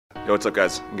Yo, what's up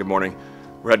guys? Good morning.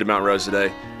 We're headed to Mount Rose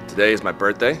today. Today is my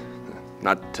birthday.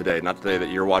 Not the day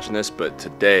that you're watching this, but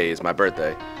today is my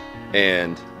birthday.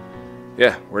 And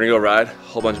yeah, we're gonna go ride. A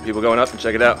whole bunch of people going up and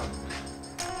check it out.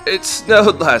 It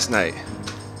snowed last night.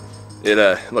 It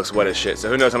looks wet as shit, so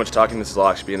who knows how much talking this will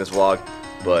actually be in this vlog,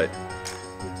 but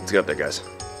let's get up there guys.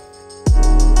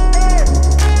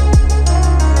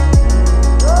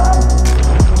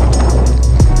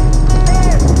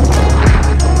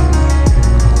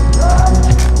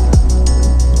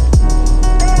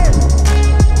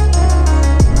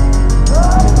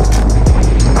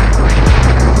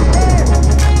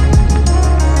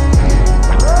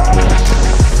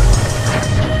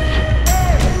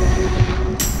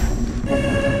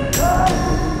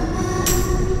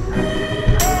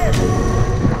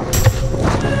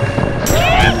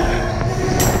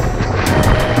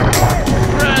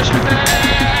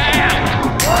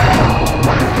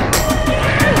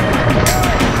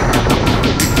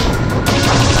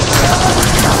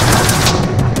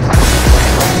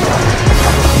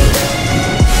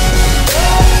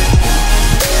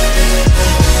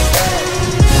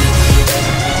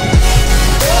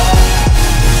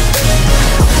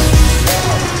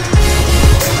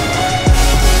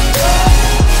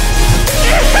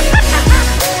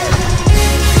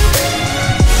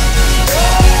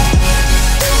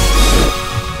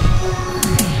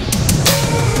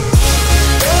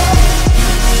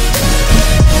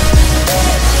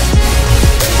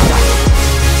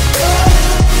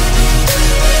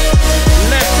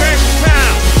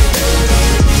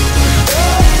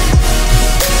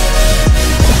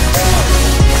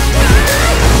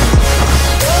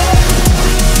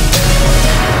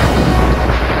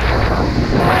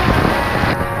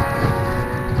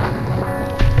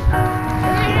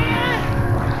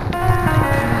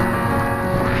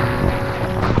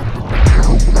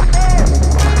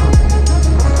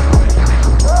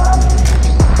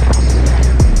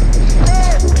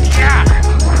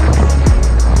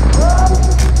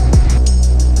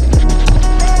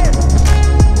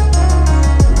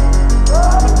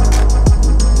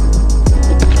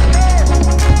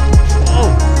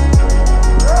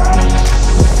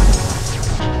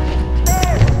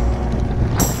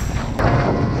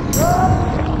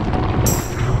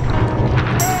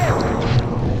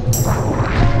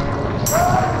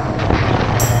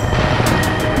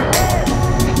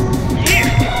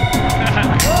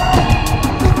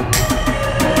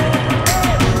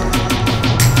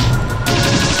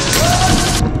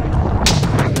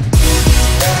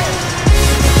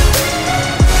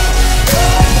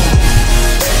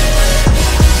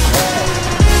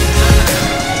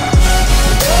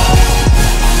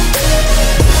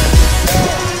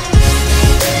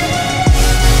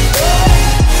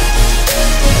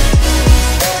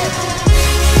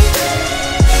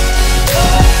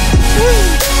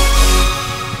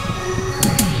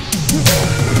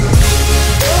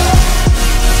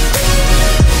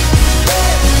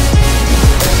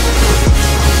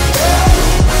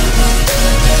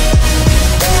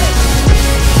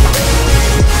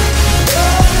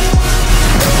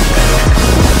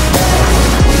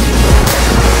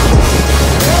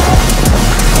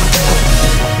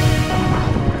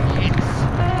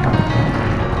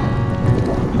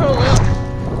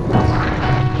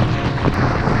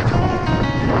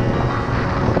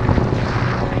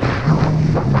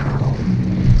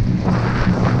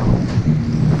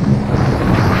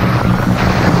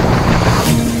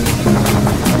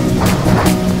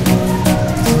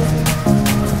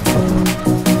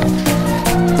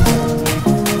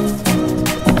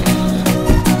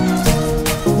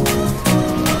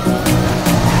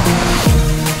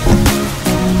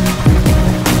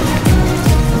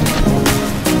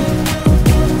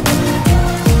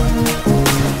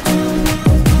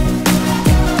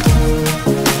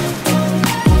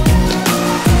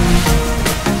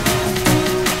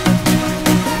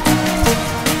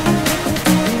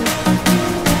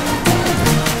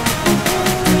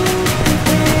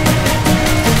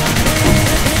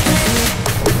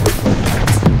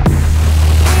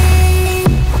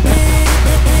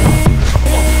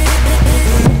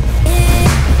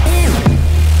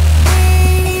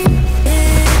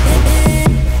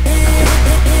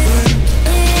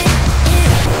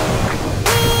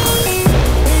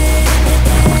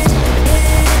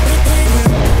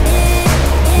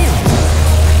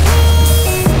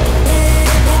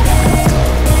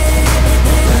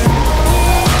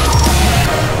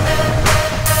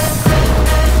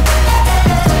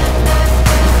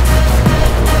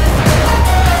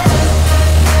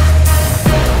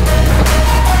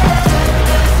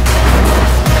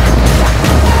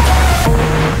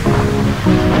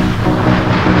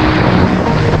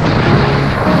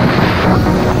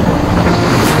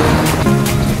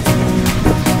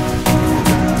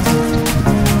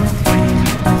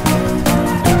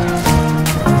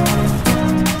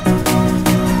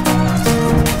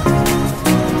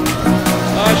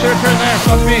 should have turned there.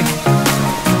 Fuck me.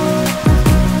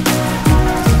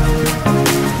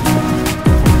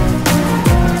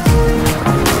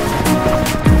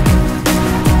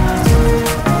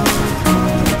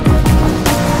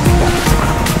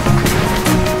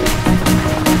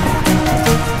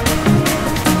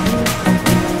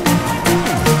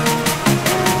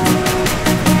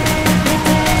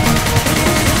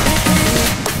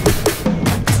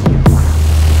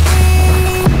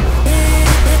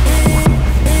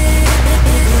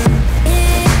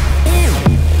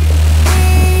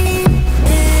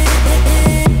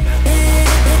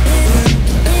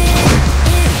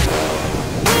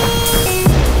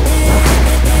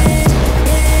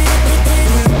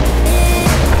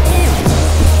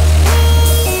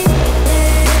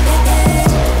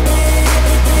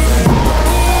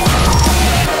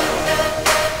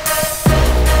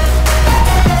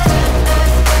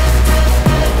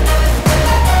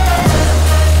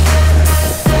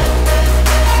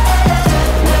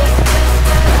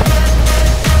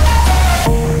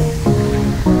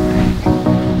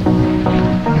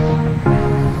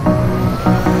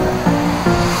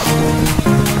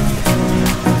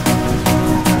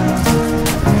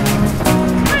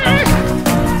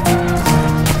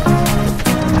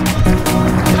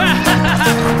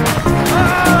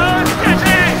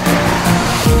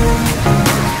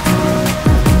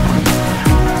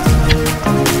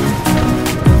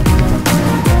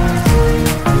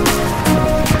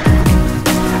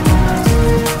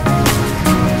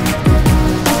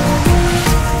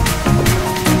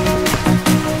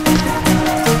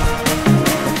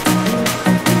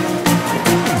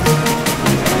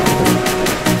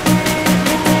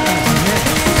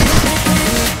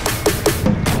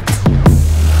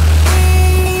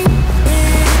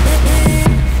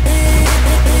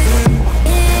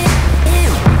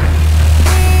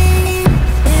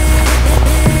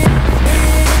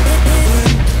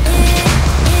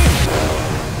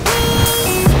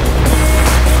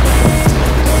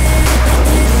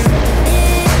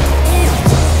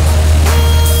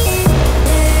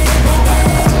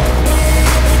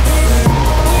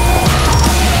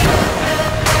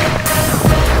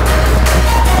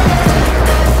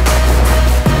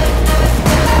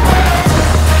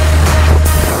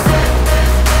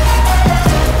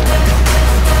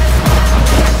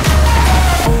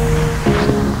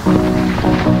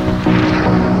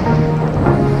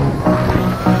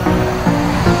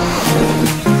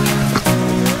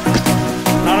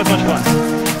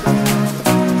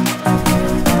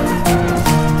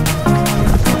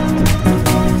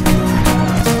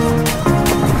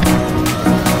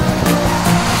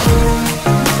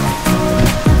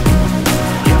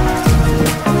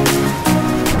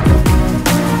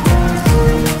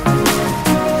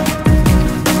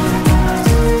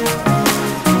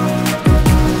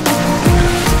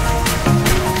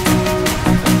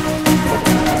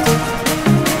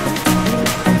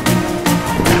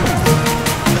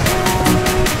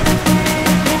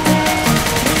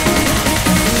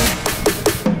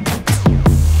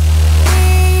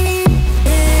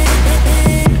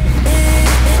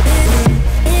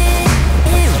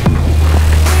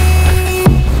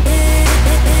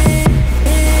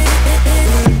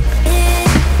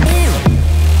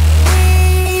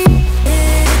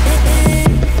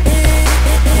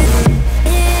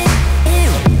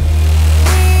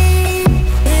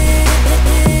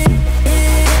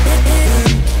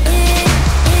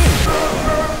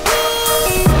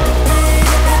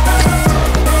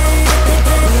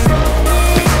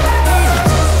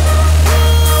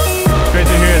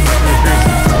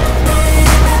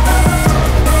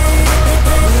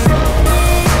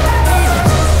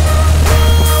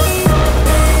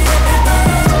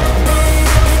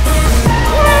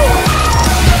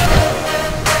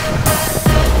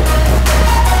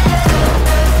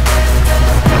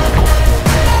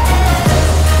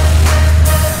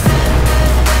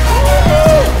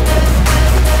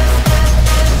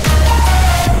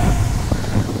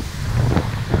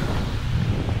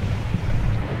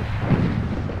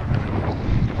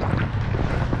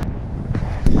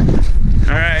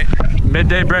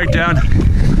 midday breakdown.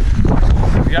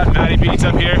 We got Matty Beats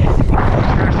up here.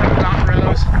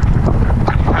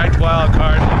 Hiked wild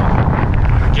card.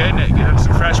 Getting it, getting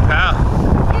some fresh pow.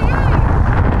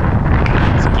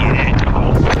 Let's get it.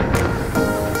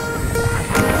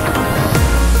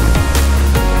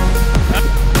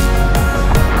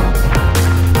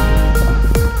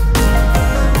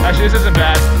 Actually, this isn't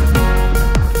bad.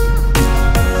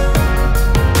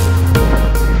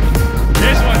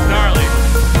 This one's gnarly.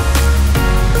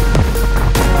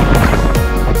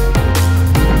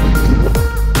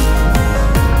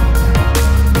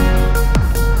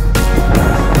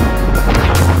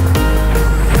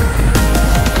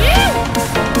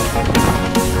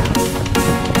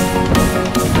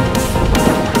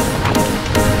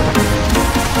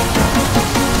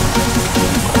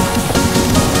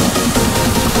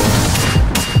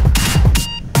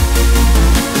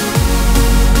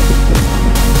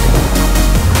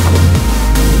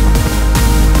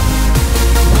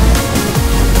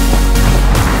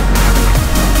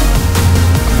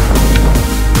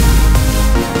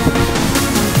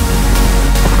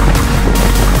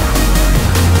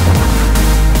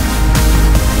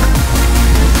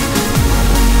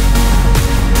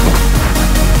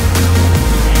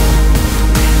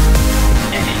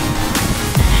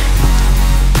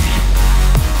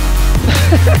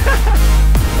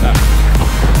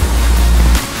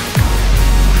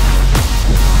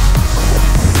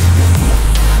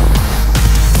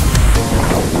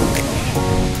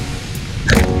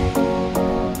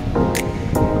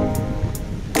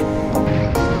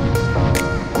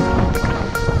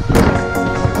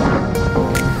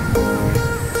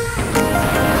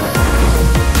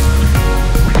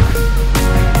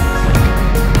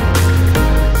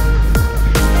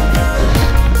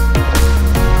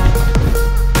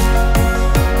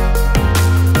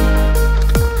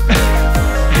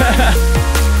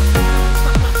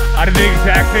 I did the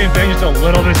exact same thing, just a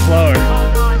little bit slower.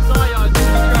 Oh no, I saw you. I was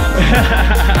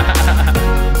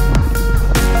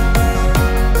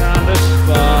Found a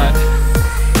spot.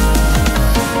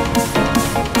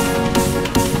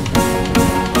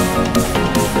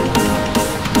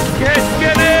 Get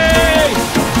skinny!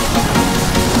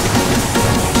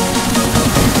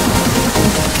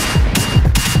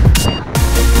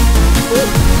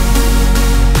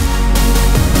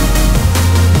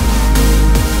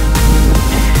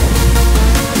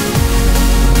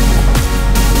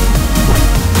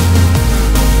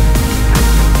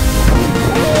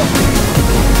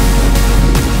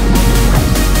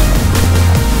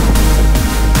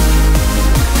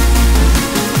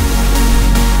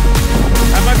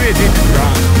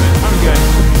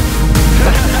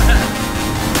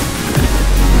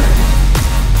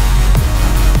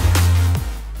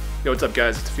 Yo, what's up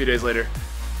guys? It's a few days later.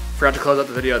 Forgot to close out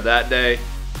the video that day.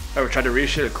 I tried to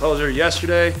reshoot a closer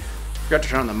yesterday. Forgot to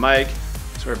turn on the mic.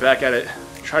 So we're back at it.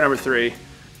 Try number 3.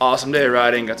 Awesome day of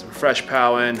riding. Got some fresh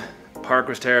pow in. Park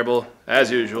was terrible,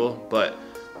 as usual, but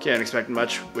can't expect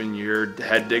much when your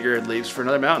head digger leaves for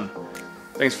another mountain.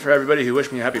 Thanks for everybody who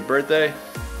wished me a happy birthday.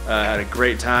 Had a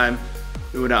great time.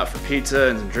 We went out for pizza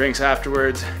and some drinks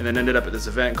afterwards, and then ended up at this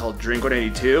event called Drink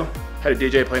 182. Had a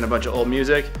DJ playing a bunch of old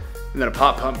music, and then a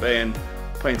pop punk band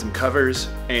playing some covers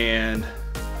and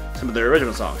some of their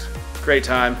original songs. Great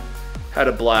time, had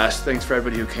a blast. Thanks for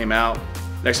everybody who came out.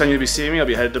 Next time you'll be seeing me, I'll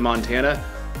be headed to Montana.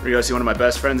 We're gonna go see one of my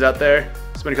best friends out there.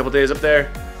 Spend a couple days up there,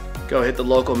 go hit the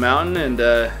local mountain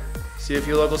and see a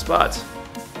few local spots.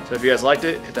 So if you guys liked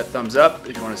it, hit that thumbs up.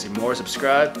 If you wanna see more,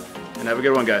 subscribe, and have a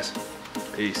good one, guys.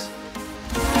 Peace.